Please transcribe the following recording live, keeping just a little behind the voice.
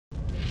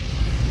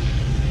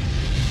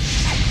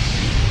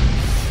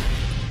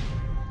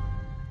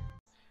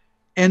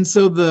And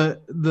so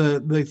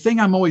the thing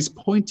I'm always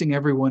pointing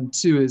everyone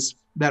to is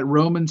that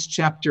Romans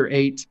chapter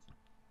 8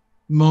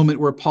 moment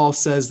where Paul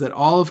says that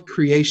all of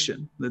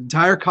creation, the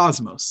entire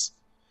cosmos,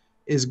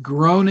 is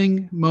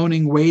groaning,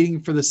 moaning,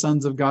 waiting for the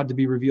sons of God to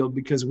be revealed,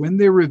 because when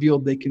they're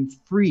revealed, they can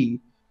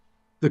free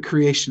the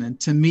creation. And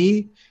to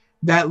me,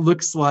 that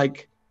looks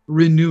like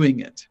renewing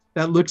it.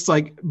 That looks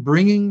like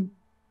bringing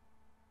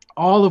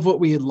all of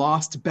what we had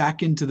lost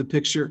back into the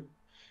picture.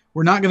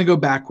 We're not going to go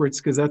backwards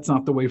because that's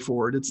not the way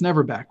forward. It's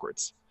never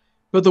backwards.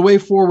 But the way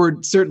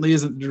forward certainly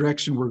isn't the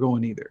direction we're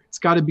going either. It's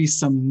got to be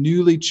some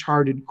newly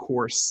charted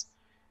course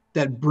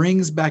that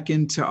brings back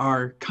into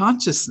our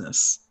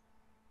consciousness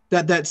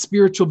that that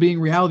spiritual being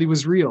reality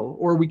was real,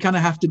 or we kind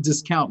of have to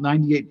discount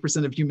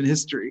 98% of human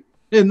history.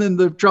 And then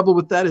the trouble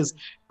with that is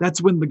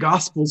that's when the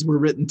Gospels were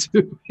written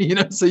too,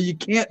 so you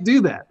can't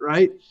do that,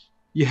 right?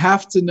 You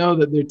have to know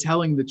that they're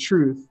telling the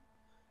truth.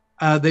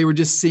 They were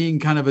just seeing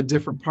kind of a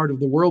different part of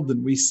the world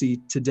than we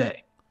see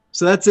today.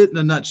 So that's it in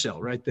a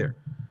nutshell right there.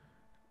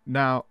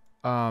 Now,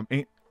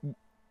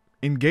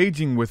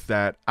 engaging with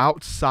that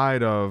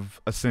outside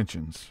of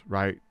ascensions,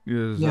 right?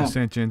 There's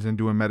ascensions and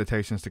doing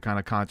meditations to kind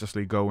of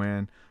consciously go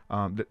in.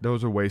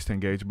 Those are ways to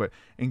engage, but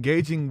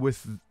engaging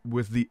with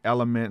the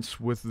elements,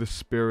 with the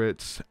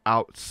spirits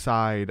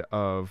outside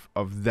of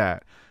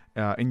that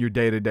in your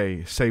day to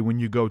day. Say when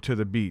you go to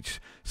the beach.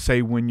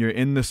 Say when you're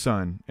in the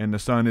sun, and the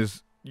sun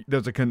is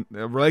there's a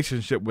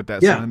relationship with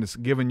that sun. It's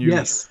giving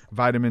you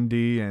vitamin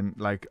D and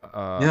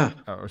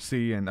or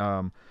C and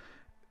a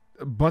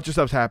bunch of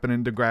stuff's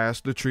happening. The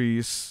grass, the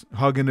trees,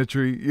 hugging the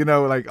tree.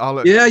 All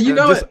of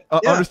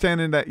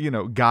understanding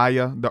that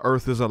Gaia, the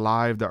earth is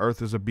alive. The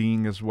earth is a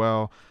being as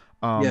well.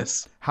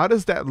 How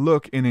does that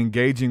look in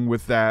engaging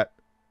with that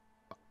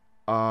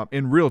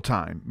in real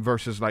time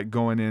versus like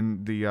going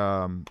in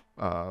the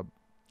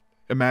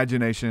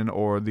imagination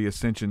or the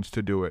ascensions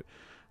to do it?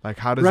 Like,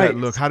 how does that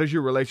look? How does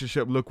your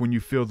relationship look when you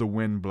feel the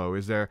wind blow?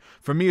 Is there,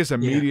 for me, it's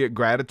immediate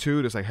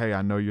gratitude. It's like, hey,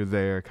 I know you're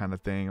there kind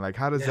of thing. Like,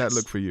 how does that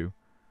look for you?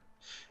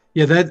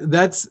 Yeah,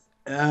 that's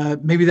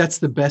maybe that's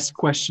the best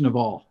question of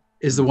all,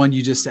 is the one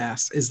you just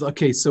asked, is,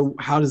 okay, so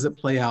how does it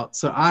play out?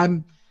 So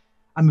I'm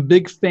a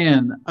big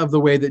fan of the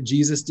way that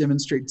Jesus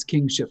demonstrates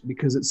kingship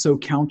because it's so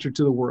counter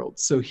to the world.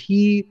 So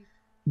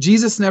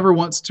Jesus never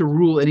wants to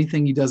rule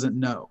anything he doesn't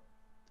know.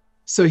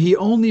 So he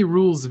only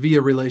rules via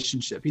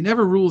relationship. He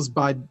never rules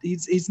by,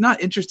 he's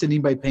not interested in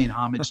anybody paying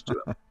homage to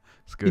him.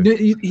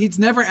 He's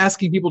never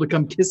asking people to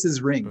come kiss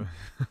his ring.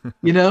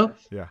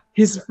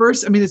 His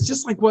first, it's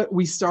just like what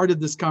we started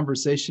this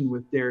conversation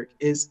with, Derek,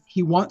 is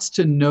he wants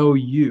to know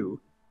you.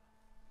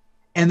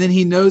 And then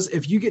he knows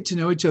if you get to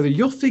know each other,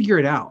 you'll figure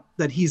it out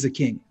that he's a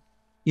king,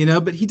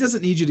 but he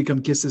doesn't need you to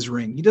come kiss his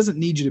ring. He doesn't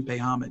need you to pay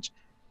homage.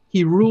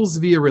 He rules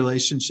via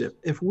relationship.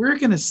 If we're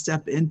going to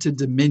step into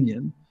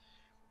dominion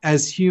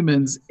as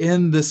humans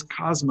in this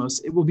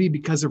cosmos, it will be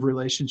because of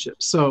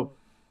relationships. So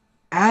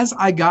as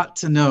I got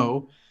to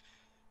know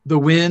the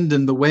wind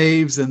and the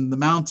waves and the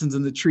mountains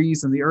and the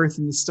trees and the earth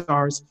and the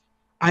stars,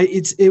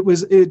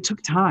 it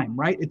took time,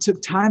 right? It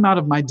took time out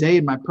of my day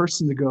and my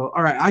person to go,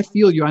 all right, I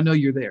feel you. I know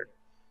you're there.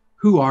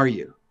 Who are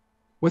you?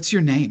 What's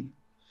your name?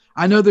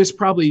 I know there's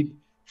probably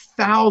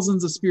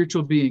thousands of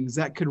spiritual beings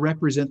that could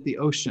represent the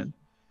ocean,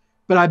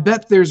 but I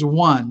bet there's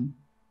one,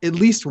 at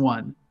least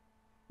one,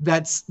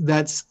 that's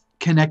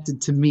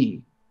connected to me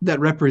that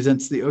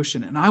represents the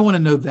ocean. And I want to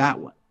know that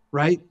one,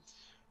 right?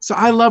 So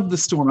I love the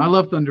storm. I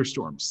love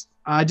thunderstorms.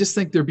 I just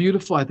think they're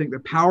beautiful. I think they're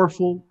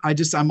powerful.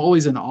 I'm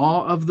always in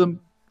awe of them.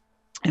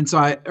 And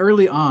so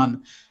early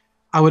on,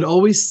 I would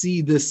always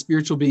see this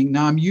spiritual being.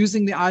 Now I'm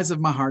using the eyes of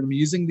my heart. I'm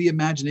using the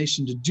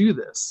imagination to do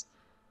this,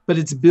 but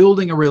it's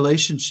building a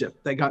relationship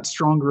that got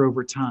stronger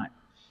over time.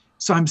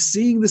 So I'm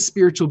seeing the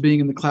spiritual being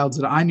in the clouds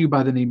that I knew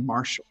by the name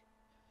Marshall.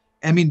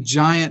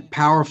 Giant,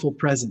 powerful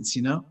presence,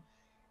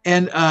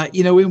 And,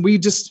 and we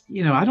just,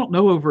 I don't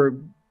know, over,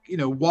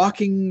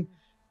 walking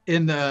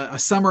in a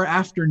summer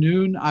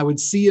afternoon, I would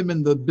see him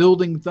in the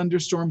building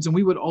thunderstorms, and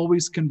we would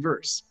always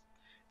converse.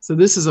 So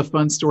this is a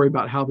fun story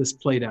about how this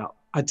played out.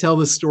 I tell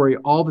this story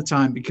all the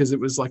time because it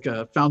was like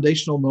a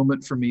foundational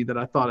moment for me that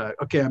I thought,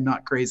 okay, I'm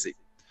not crazy.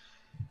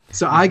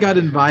 So I got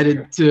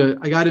invited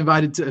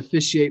to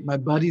officiate my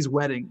buddy's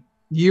wedding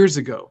years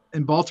ago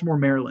in Baltimore,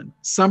 Maryland.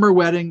 Summer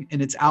wedding,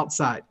 and it's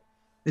outside.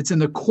 It's in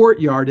the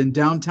courtyard in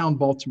downtown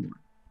Baltimore.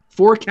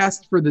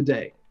 Forecast for the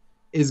day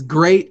is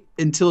great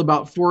until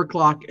about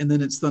 4:00, and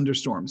then it's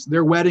thunderstorms.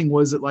 Their wedding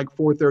was at like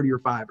 4:30 or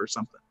 5 or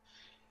something.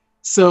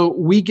 So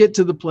we get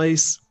to the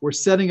place, we're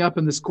setting up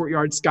in this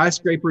courtyard,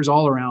 skyscrapers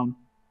all around.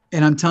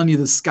 And I'm telling you,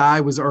 the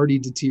sky was already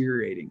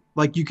deteriorating.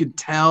 Like you could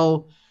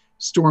tell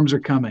storms are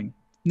coming.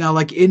 Now,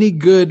 like any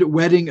good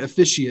wedding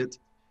officiant,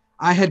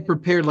 I had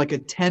prepared like a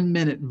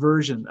 10-minute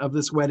version of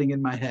this wedding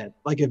in my head.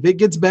 Like if it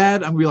gets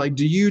bad, I'm gonna be like,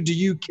 do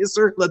you kiss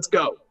her? Let's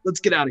go. Let's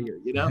get out of here.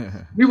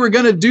 We were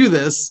going to do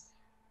this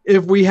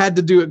if we had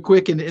to do it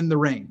quick and in the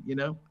rain,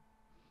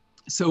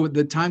 So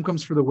the time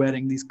comes for the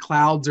wedding. These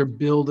clouds are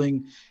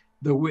building.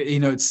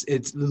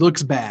 It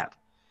looks bad.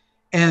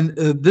 And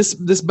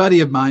this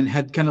buddy of mine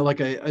had kind of like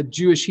a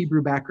Jewish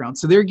Hebrew background.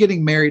 So they're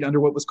getting married under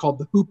what was called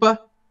the huppah,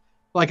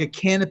 like a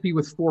canopy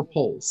with 4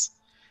 poles.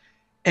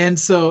 And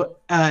so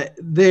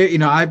there,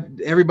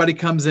 everybody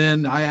comes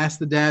in. I ask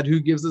the dad, who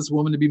gives this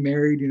woman to be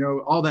married?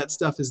 All that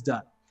stuff is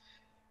done.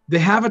 They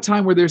have a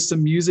time where there's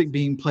some music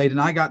being played, and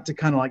I got to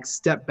kind of like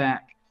step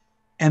back.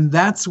 And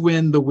that's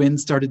when the wind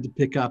started to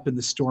pick up and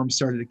the storm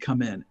started to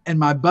come in. And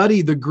my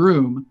buddy, the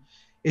groom,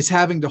 is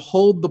having to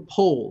hold the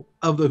pole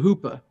of the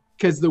huppah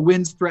because the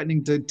wind's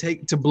threatening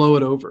to blow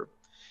it over.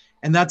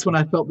 And that's when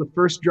I felt the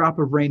first drop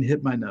of rain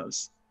hit my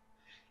nose.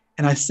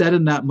 And I said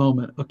in that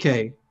moment,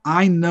 okay,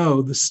 I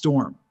know the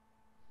storm.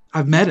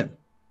 I've met him.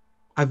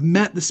 I've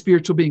met the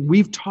spiritual being.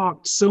 We've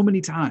talked so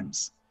many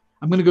times.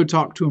 I'm going to go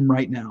talk to him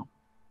right now.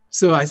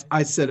 So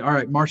I said, all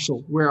right,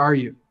 Marshall, where are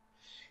you?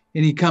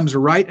 And he comes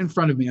right in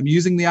front of me. I'm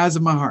using the eyes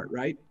of my heart,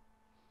 right?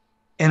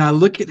 And I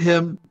look at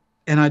him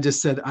and I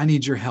just said, I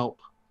need your help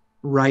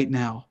right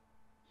now.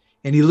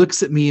 And he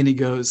looks at me and he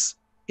goes,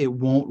 it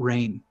won't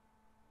rain.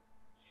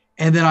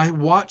 And then I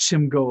watch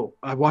him go.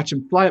 I watch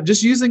him fly up,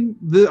 just using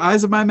the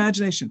eyes of my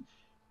imagination.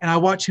 And I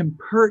watch him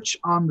perch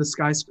on the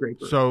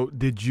skyscraper. So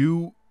did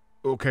you,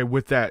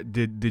 with that,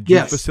 did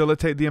you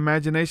facilitate the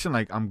imagination?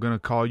 Like, I'm going to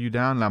call you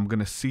down and I'm going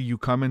to see you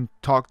come and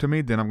talk to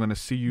me. Then I'm going to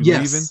see you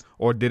leaving.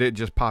 Or did it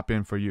just pop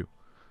in for you?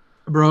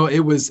 Bro,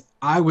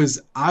 I was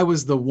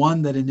the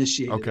one that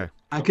initiated. Okay.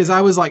 Because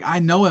I was like, I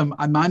know him.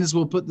 I might as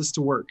well put this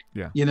to work.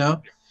 Yeah.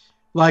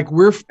 Like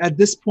we're at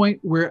this point,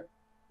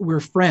 we're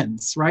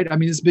friends, right? I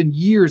mean, it's been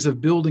years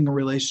of building a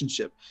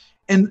relationship.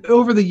 And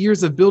over the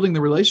years of building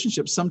the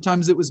relationship,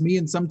 sometimes it was me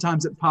and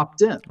sometimes it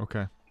popped in.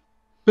 Okay.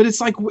 But it's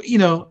like,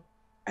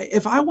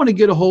 if I want to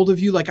get a hold of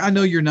you, like I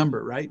know your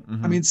number, right?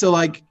 Mm-hmm. I mean, so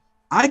like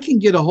I can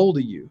get a hold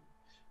of you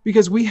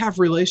because we have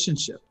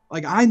relationship.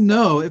 Like I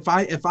know if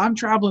I'm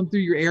traveling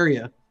through your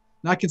area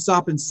and I can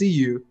stop and see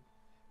you,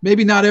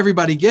 maybe not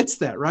everybody gets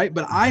that, right?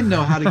 But I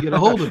know how to get a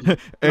hold of you.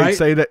 Hey, right?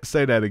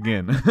 say that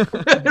again.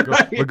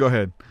 Go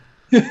ahead.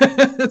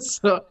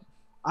 So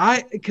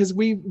because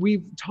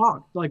we've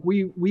talked, like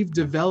we've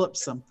developed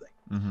something.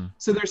 Mm-hmm.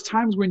 So there's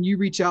times when you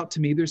reach out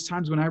to me, there's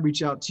times when I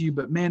reach out to you,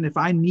 but man, if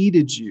I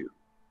needed you,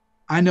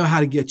 I know how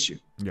to get you.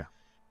 Yeah.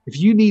 If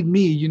you need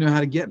me, you know how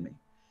to get me.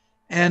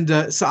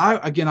 And so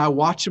I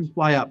watch him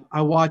fly up.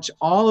 I watch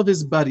all of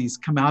his buddies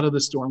come out of the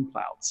storm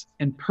clouds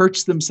and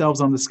perch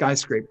themselves on the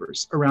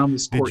skyscrapers around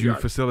this courtyard. Did you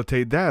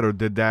facilitate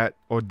that,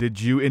 or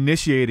did you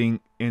initiating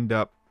end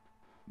up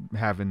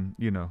having,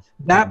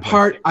 that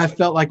part I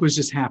felt like was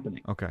just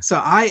happening. Okay.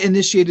 So I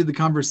initiated the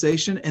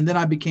conversation and then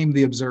I became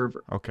the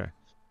observer. Okay.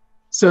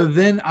 So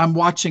then I'm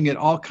watching it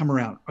all come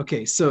around.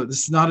 Okay. So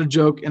this is not a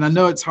joke. And I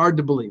know it's hard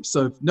to believe.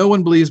 So if no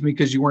one believes me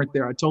because you weren't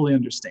there, I totally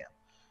understand.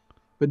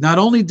 But not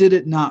only did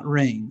it not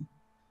rain,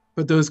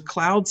 but those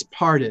clouds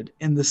parted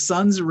and the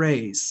sun's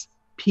rays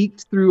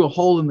peeked through a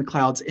hole in the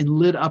clouds and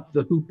lit up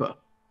the huppah.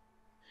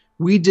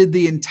 We did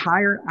the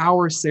entire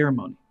hour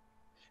ceremony.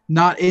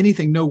 Not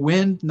anything, no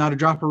wind, not a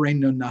drop of rain,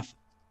 no nothing.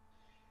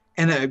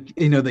 And,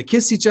 they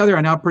kiss each other.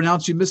 I now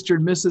pronounce you Mr.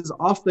 and Mrs.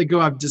 Off they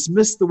go. I've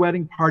dismissed the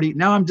wedding party.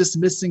 Now I'm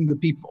dismissing the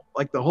people,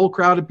 like the whole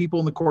crowd of people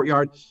in the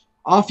courtyard.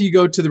 Off you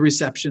go to the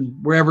reception,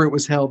 wherever it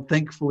was held,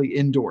 thankfully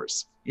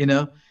indoors,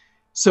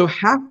 So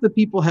half the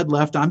people had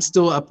left. I'm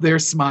still up there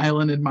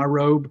smiling in my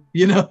robe,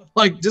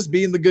 like just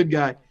being the good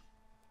guy.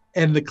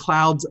 And the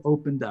clouds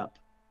opened up.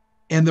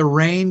 And the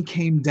rain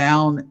came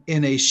down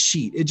in a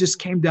sheet. It just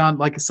came down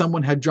like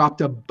someone had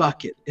dropped a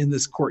bucket in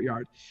this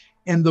courtyard.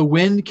 And the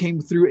wind came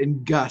through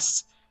in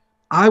gusts.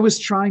 I was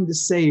trying to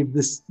save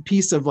this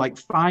piece of like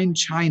fine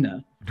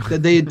china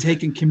that they had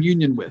taken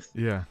communion with.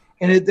 Yeah.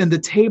 And the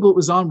table it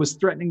was on was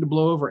threatening to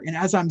blow over. And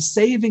as I'm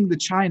saving the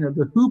china,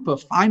 the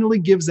huppah finally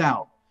gives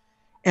out.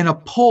 And a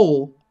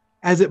pole,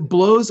 as it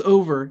blows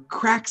over,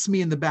 cracks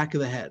me in the back of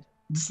the head.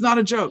 It's not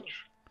a joke.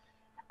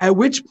 At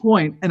which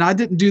point, and I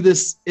didn't do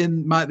this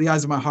in the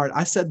eyes of my heart,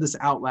 I said this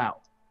out loud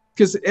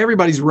because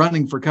everybody's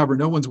running for cover.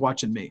 No one's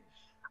watching me.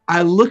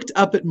 I looked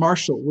up at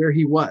Marshall where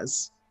he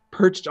was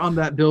perched on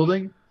that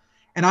building.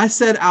 And I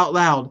said out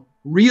loud,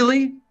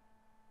 really?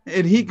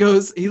 And he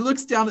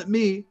looks down at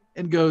me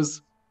and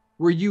goes,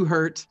 were you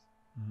hurt?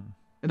 Mm-hmm.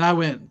 And I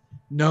went,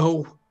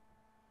 no.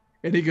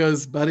 And he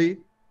goes, buddy,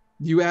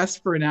 you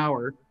asked for an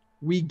hour.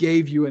 We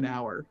gave you an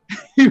hour.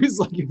 He was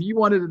like, if you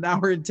wanted an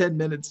hour and 10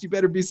 minutes, you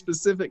better be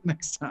specific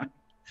next time.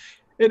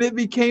 And it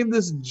became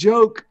this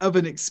joke of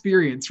an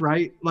experience,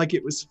 right? Like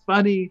it was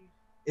funny.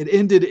 It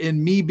ended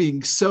in me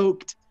being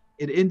soaked.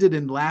 It ended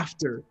in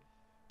laughter.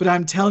 But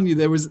I'm telling you,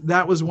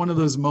 that was one of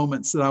those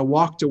moments that I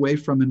walked away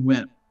from and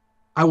went,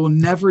 I will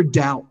never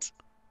doubt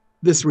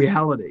this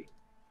reality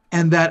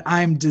and that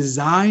I'm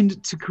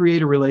designed to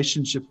create a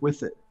relationship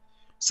with it.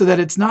 So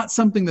that it's not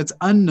something that's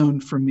unknown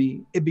for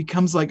me. It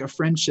becomes like a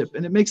friendship.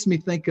 And it makes me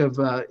think of,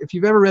 if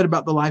you've ever read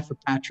about the life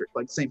of Patrick,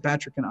 like St.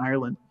 Patrick in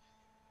Ireland,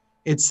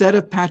 it said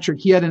of Patrick,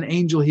 he had an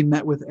angel he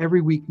met with every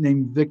week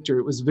named Victor.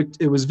 It was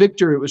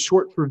Victor. It was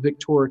short for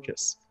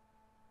Victoricus.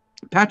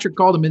 Patrick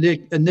called him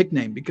a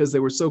nickname because they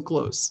were so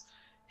close,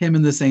 him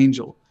and this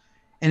angel.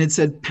 And it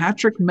said,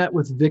 Patrick met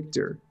with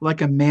Victor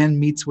like a man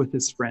meets with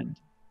his friend.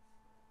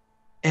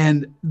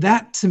 And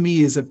that to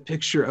me is a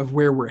picture of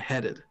where we're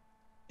headed,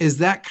 is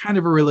that kind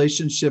of a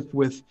relationship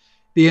with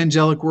the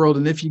angelic world.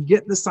 And if you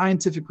get the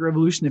scientific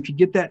revolution, if you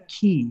get that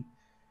key,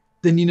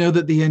 then you know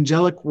that the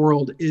angelic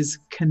world is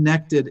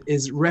connected,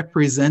 is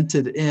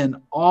represented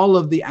in all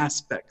of the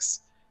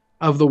aspects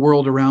of the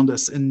world around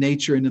us, in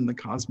nature and in the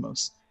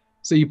cosmos.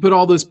 So you put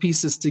all those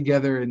pieces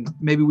together and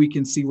maybe we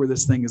can see where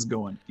this thing is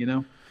going, you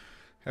know?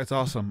 That's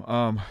awesome.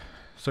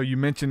 So you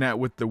mentioned that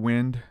with the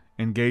wind,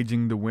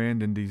 engaging the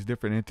wind and these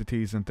different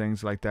entities and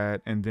things like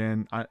that. And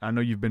then I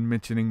know you've been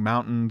mentioning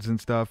mountains and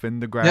stuff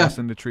and the grass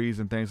and the trees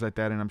and things like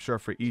that. And I'm sure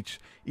for each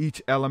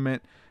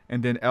element,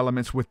 and then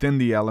elements within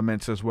the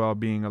elements as well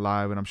being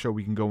alive. And I'm sure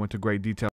we can go into great detail